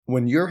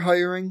When you're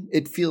hiring,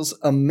 it feels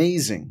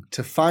amazing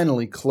to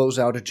finally close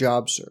out a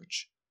job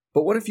search.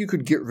 But what if you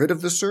could get rid of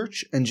the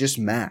search and just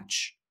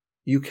match?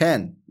 You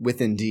can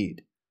with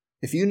Indeed.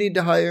 If you need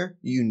to hire,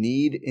 you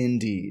need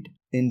Indeed.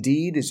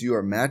 Indeed is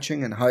your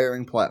matching and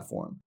hiring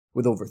platform.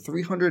 With over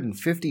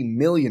 350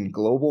 million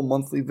global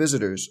monthly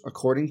visitors,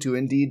 according to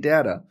Indeed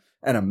data,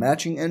 and a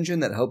matching engine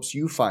that helps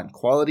you find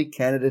quality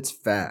candidates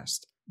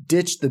fast.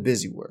 Ditch the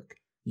busy work.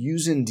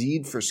 Use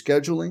Indeed for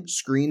scheduling,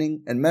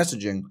 screening, and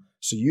messaging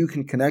so you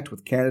can connect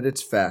with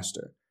candidates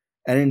faster.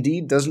 And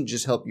Indeed doesn't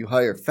just help you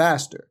hire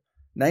faster.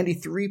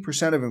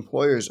 93% of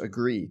employers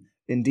agree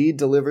Indeed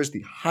delivers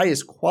the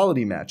highest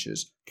quality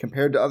matches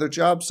compared to other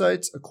job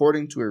sites,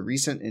 according to a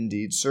recent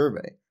Indeed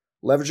survey.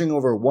 Leveraging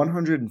over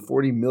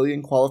 140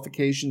 million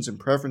qualifications and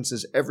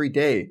preferences every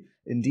day,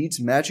 Indeed's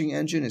matching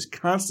engine is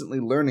constantly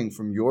learning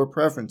from your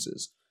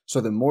preferences, so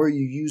the more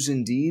you use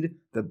Indeed,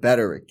 the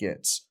better it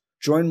gets.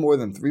 Join more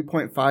than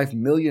 3.5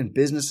 million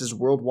businesses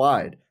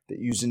worldwide that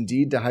use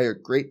Indeed to hire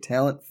great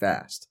talent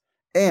fast.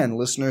 And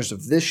listeners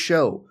of this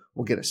show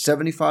will get a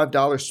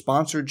 $75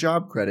 sponsored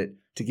job credit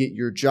to get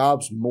your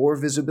jobs more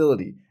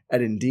visibility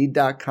at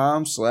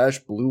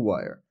Indeed.com/Blue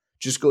Wire.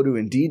 Just go to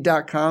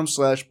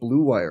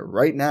Indeed.com/Blue Wire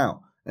right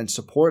now and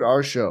support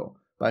our show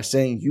by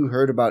saying you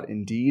heard about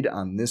Indeed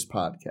on this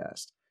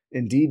podcast.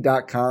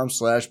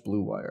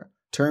 Indeed.com/Blue Wire.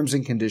 Terms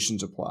and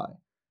conditions apply.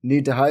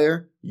 Need to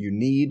hire? You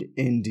need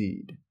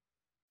Indeed.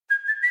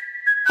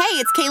 Hey,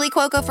 it's Kaylee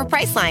Cuoco for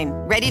Priceline.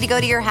 Ready to go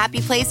to your happy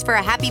place for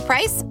a happy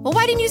price? Well,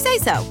 why didn't you say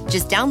so?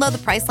 Just download the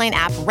Priceline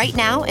app right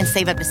now and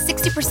save up to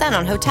 60%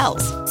 on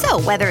hotels.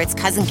 So whether it's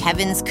Cousin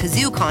Kevin's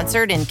Kazoo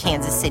Concert in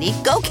Kansas City,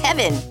 go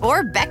Kevin,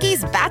 or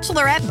Becky's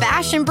Bachelorette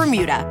Bash in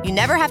Bermuda, you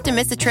never have to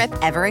miss a trip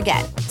ever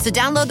again. So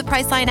download the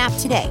Priceline app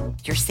today.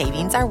 Your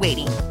savings are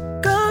waiting.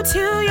 Go to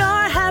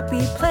your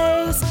happy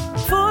place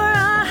for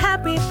a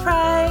happy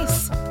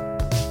price.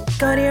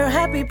 Go to your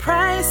happy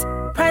price,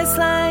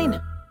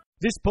 Priceline.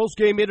 This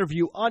post-game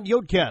interview on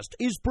Yodcast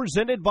is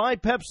presented by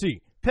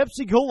Pepsi.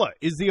 Pepsi Cola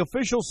is the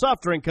official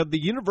soft drink of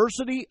the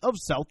University of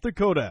South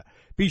Dakota.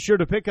 Be sure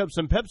to pick up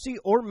some Pepsi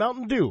or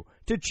Mountain Dew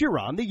to cheer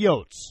on the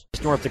Yotes.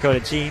 North Dakota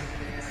team,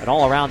 an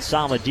all-around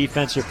solid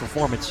defensive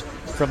performance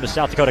from the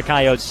South Dakota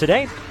Coyotes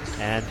today.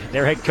 And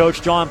their head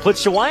coach, John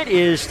Plitzuweit,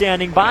 is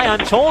standing by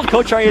untold.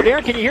 Coach, are you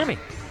there? Can you hear me?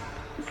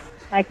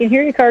 I can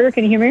hear you, Carter.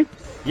 Can you hear me?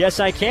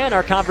 Yes, I can.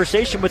 Our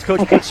conversation with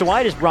Coach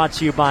Plitzuweit is brought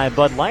to you by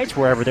Bud Lights.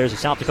 Wherever there's a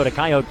South Dakota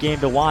Coyote game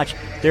to watch,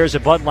 there's a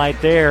Bud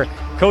Light there.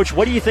 Coach,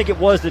 what do you think it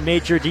was that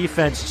made your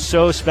defense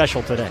so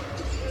special today?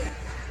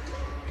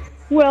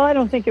 Well, I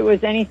don't think it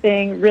was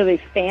anything really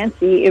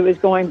fancy. It was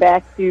going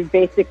back to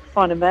basic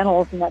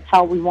fundamentals, and that's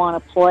how we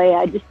want to play.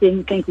 I just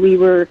didn't think we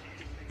were,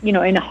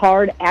 in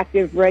hard,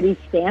 active, ready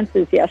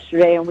stances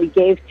yesterday, and we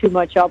gave too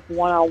much up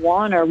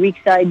one-on-one. Our weak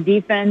side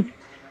defense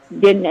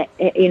didn't,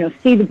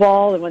 see the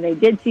ball, and when they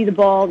did see the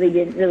ball, they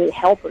didn't really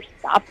help or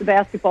stop the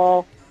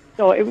basketball.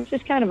 So it was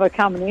just kind of a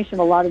combination of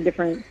a lot of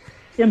different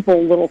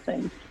simple little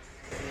things.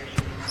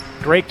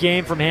 Great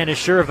game from Hannah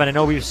Scherf, and I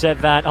know we've said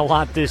that a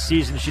lot this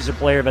season. She's a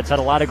player that's had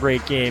a lot of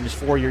great games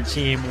for your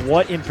team.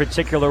 What in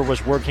particular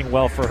was working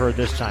well for her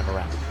this time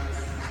around?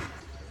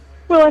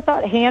 Well, I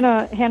thought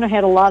Hannah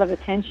had a lot of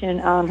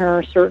attention on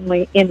her,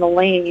 certainly in the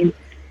lane.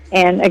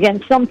 And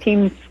again, some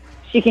teams,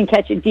 she can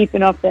catch it deep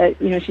enough that,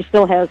 she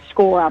still has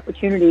score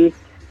opportunities.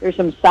 There's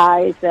some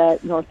size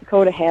that North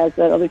Dakota has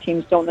that other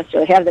teams don't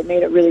necessarily have that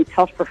made it really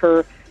tough for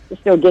her to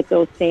still get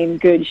those same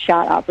good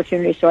shot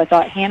opportunities. So I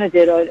thought Hannah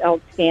did an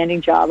outstanding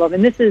job of,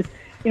 and this is,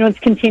 it's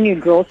continued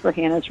growth for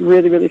Hannah. It's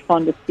really, really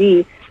fun to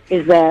see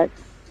is that,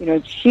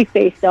 she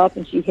faced up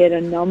and she hit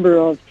a number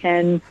of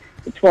 10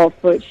 to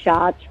 12-foot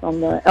shots from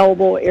the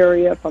elbow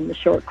area, from the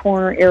short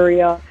corner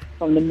area,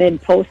 from the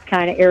mid-post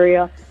kind of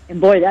area. And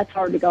boy, that's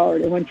hard to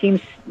guard. And when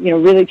teams,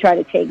 really try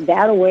to take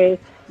that away,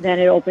 then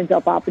it opens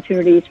up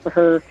opportunities for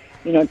her,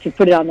 to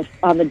put it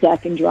on the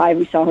deck and drive.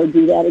 We saw her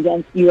do that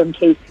against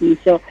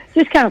UMKC. So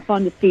just kind of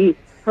fun to see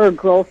her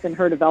growth and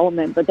her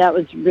development. But that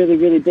was really,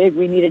 really big.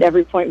 We needed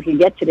every point we could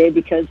get today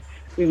because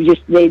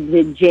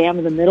they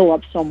jammed the middle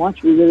up so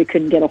much. We really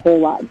couldn't get a whole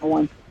lot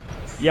going.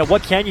 Yeah,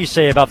 what can you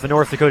say about the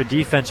North Dakota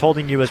defense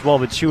holding you as well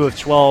with 2 of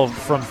 12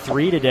 from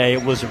 3 today?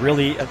 It was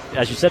really,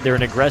 as you said, they're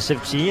an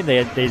aggressive team.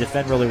 They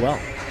defend really well.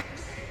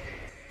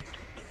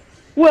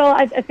 Well,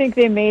 I think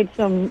they made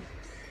some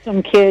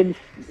kids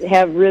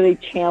have really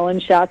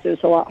challenged shots. It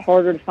was a lot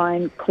harder to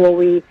find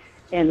Chloe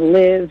and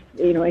Liv,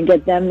 and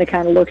get them the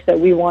kind of looks that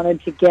we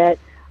wanted to get.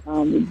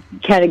 Kind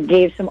of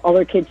gave some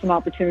other kids some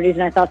opportunities,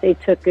 and I thought they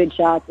took good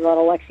shots. I thought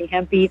Alexi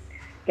Hempy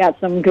got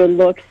some good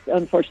looks.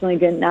 Unfortunately,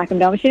 didn't knock them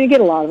down. But she didn't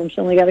get a lot of them. She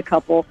only got a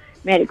couple.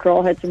 Maddie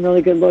Kroll had some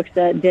really good looks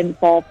that didn't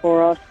fall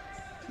for us.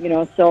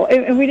 So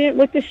and we didn't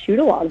look to shoot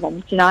a lot of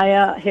them.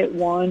 Janaya hit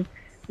one.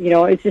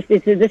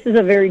 This is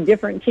a very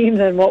different team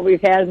than what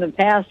we've had in the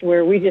past,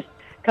 where we just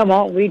come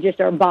out and we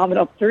just are bombing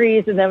up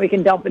threes, and then we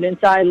can dump it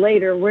inside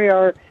later. We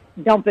are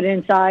dumping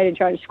inside and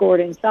try to score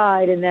it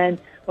inside, and then,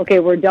 okay,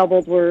 we're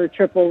doubled, we're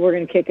tripled, we're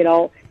going to kick it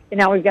out. And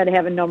now we've got to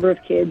have a number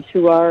of kids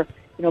who are,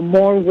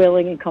 more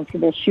willing and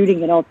comfortable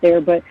shooting it out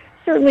there. But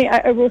certainly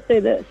I will say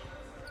this,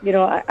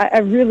 I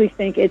really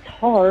think it's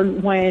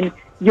hard when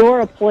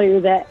you're a player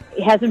that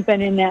hasn't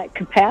been in that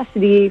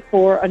capacity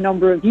for a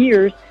number of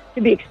years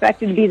to be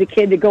expected to be the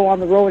kid to go on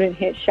the road and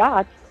hit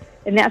shots.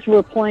 And that's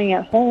where playing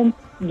at home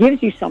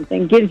gives you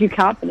something, gives you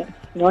confidence.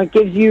 It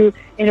gives you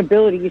an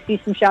ability. You see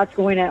some shots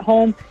going at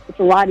home, it's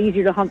a lot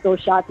easier to hunt those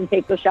shots and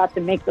take those shots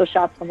and make those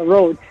shots on the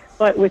road.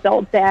 But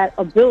without that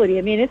ability,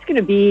 it's going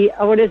to be,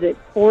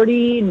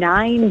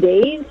 49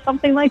 days,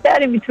 something like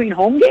that, in between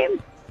home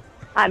games?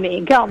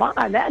 Come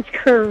on, that's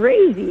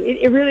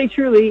crazy. It really,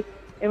 truly,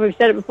 and we've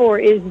said it before,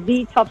 is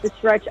the toughest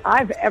stretch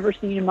I've ever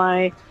seen in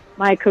my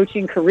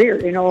coaching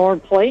career, or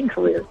playing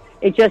career.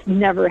 It just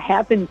never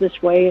happens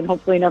this way, and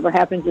hopefully never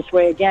happens this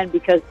way again,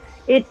 because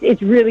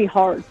it's really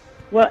hard.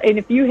 Well, and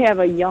if you have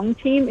a young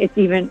team, it's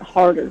even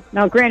harder.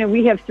 Now, granted,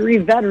 we have 3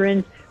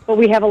 veterans, but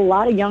we have a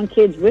lot of young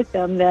kids with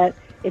them that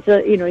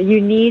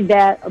you need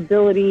that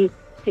ability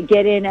to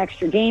get in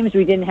extra games.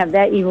 We didn't have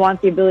that. You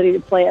want the ability to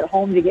play at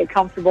home to get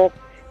comfortable,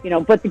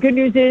 But the good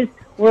news is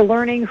we're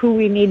learning who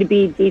we need to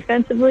be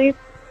defensively.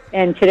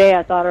 And today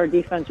I thought our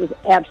defense was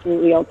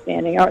absolutely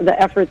outstanding. The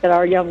effort that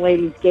our young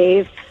ladies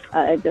gave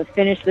to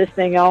finish this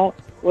thing out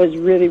was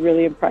really,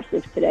 really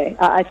impressive today.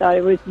 I thought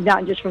it was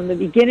not just from the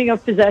beginning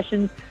of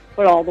possessions,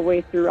 but all the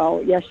way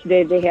throughout.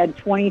 Yesterday they had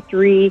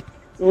 23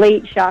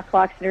 late shot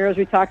clock scenarios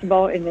we talked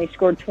about, and they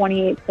scored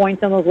 28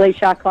 points on those late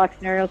shot clock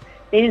scenarios.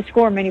 They didn't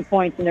score many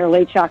points in their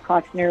late shot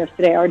clock scenarios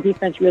today. Our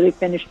defense really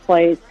finished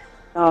plays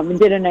and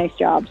did a nice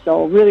job.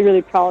 So really,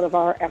 really proud of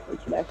our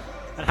effort today.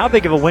 And how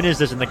big of a win is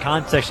this in the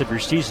context of your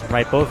season,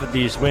 right? Both of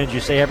these wins, you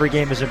say every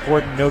game is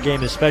important, no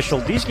game is special.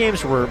 These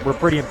games were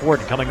pretty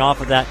important coming off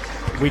of that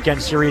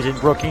weekend series in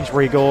Brookings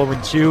where you go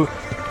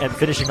 0-2 and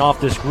finishing off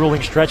this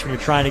grueling stretch when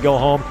you're trying to go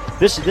home.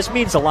 This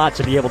means a lot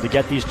to be able to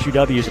get these 2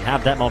 W's and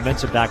have that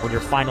momentum back when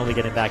you're finally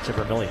getting back to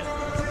Vermillion.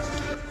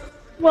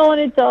 Well,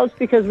 and it does,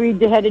 because we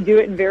had to do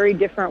it in very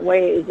different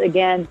ways.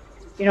 Again,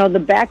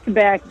 the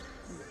back-to-back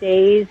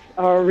days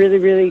are really,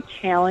 really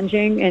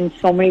challenging in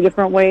so many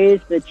different ways.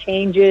 The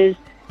changes,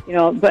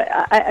 but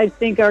I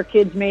think our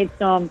kids made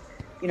some,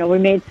 we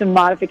made some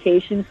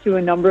modifications to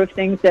a number of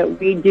things that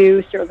we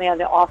do, certainly on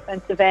the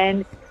offensive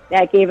end.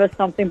 That gave us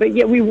something. But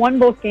yet we won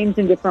both games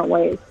in different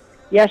ways.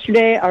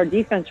 Yesterday, our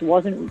defense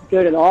wasn't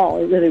good at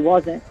all. It really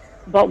wasn't.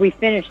 But we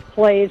finished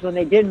plays when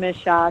they did miss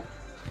shots.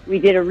 We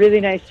did a really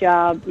nice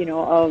job,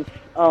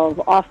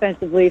 of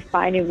offensively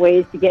finding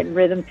ways to get in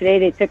rhythm. Today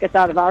they took us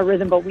out of our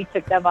rhythm, but we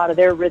took them out of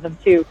their rhythm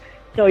too.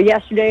 So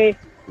yesterday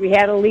we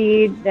had a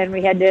lead, then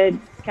we had to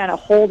kind of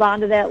hold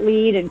on to that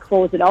lead and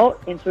close it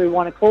out, and so we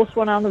won a close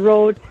one on the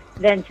road.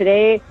 Then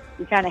today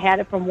we kind of had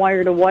it from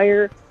wire to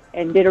wire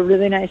and did a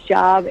really nice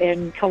job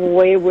and come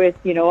away with,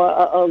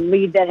 a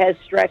lead that has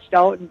stretched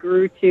out and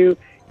grew to,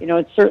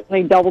 it's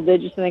certainly double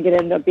digits, and I think it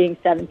ended up being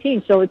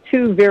 17. So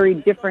 2 very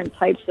different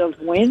types of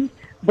wins.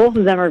 Both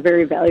of them are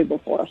very valuable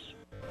for us.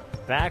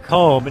 Back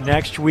home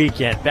next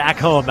weekend. Back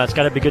home. That's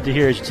got to be good to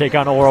hear as you take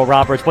on Oral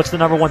Roberts. What's the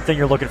number one thing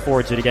you're looking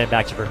forward to getting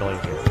back to Vermillion?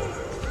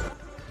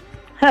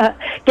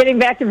 Getting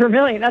back to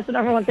Vermillion. That's the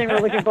number one thing we're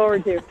looking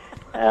forward to.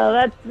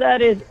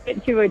 That is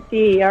it to a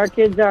T. Our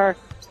kids are,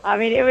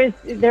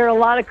 there are a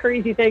lot of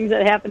crazy things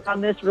that happened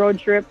on this road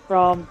trip,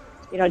 from,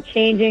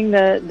 changing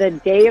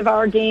the day of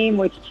our game,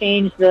 which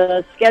changed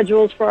the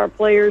schedules for our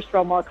players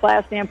from our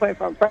class standpoint,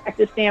 from a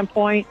practice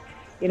standpoint.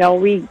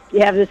 We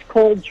have this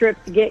cold trip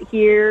to get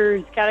here.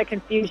 It's kind of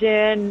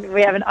confusion.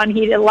 We have an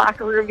unheated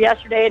locker room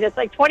yesterday, and it's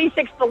like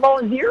 26 below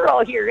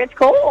zero here. It's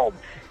cold.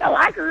 The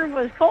locker room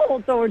was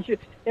cold, so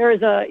there is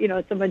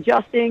some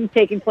adjusting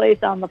taking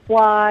place on the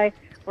fly.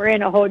 We're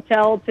in a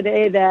hotel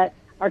today that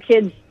our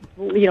kids,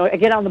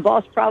 get on the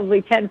bus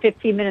probably 10,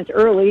 15 minutes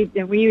early,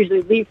 and we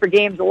usually leave for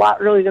games a lot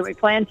earlier than we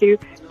plan to.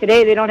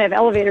 Today they don't have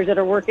elevators that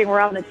are working.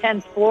 We're on the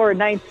 10th floor or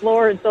 9th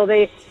floor, and so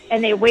they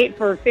wait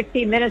for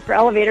 15 minutes for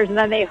elevators, and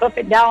then they hoof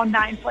it down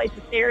 9 flights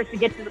of stairs to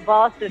get to the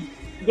bus and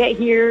get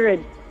here.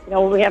 And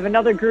we have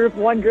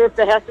one group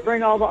that has to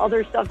bring all the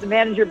other stuff, the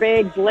manager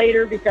bags,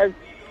 later, because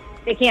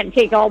they can't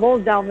take all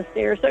those down the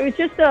stairs. So it's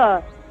just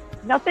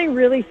nothing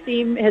really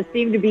has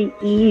seemed to be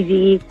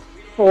easy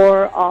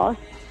for us.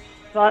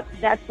 But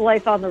that's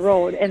life on the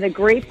road. And the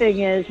great thing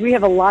is we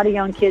have a lot of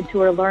young kids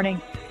who are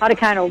learning how to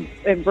kind of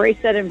embrace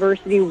that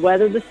adversity,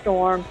 weather the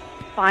storm,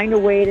 find a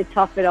way to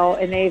tough it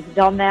out. And they've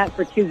done that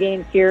for 2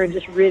 games here, and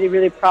just really,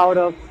 really proud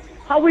of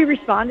how we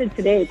responded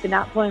today to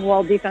not playing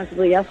well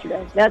defensively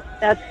yesterday. That's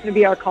going to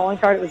be our calling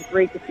card. It was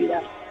great to see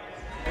that.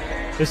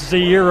 This is a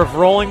year of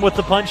rolling with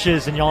the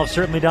punches, and y'all have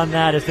certainly done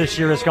that as this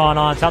year has gone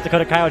on. South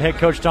Dakota Coyote head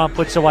coach Tom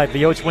Plitzuweit.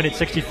 The Yotes win at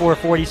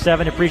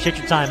 64-47. Appreciate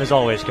your time as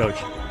always,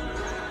 Coach.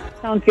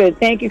 Sounds good.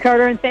 Thank you,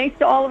 Carter. And thanks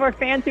to all of our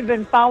fans who've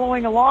been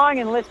following along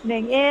and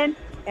listening in.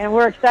 And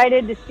we're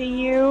excited to see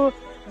you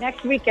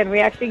next weekend.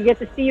 We actually get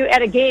to see you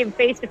at a game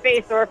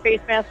face-to-face, or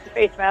face mask to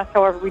face mask,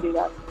 however we do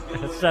that.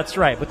 That's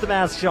right. With the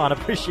masks on.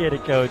 Appreciate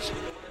it, Coach.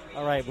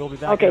 All right, we'll be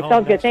back. Okay,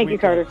 sounds good. Thank you,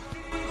 Carter.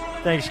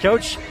 Thanks,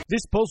 Coach.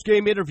 This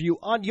post-game interview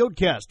on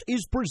Yodcast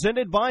is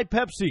presented by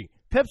Pepsi.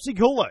 Pepsi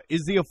Cola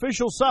is the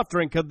official soft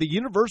drink of the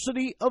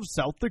University of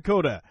South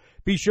Dakota.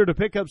 Be sure to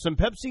pick up some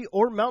Pepsi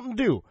or Mountain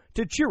Dew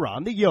to cheer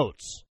on the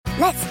Yotes.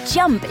 Let's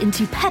jump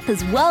into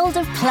Peppa's world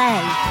of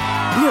play.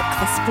 Look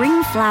for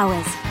spring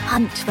flowers,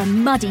 hunt for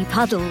muddy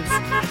puddles,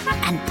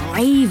 and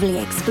bravely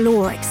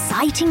explore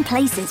exciting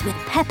places with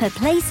Peppa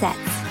playsets.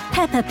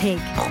 Peppa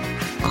Pig,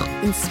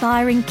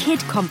 inspiring kid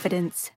confidence.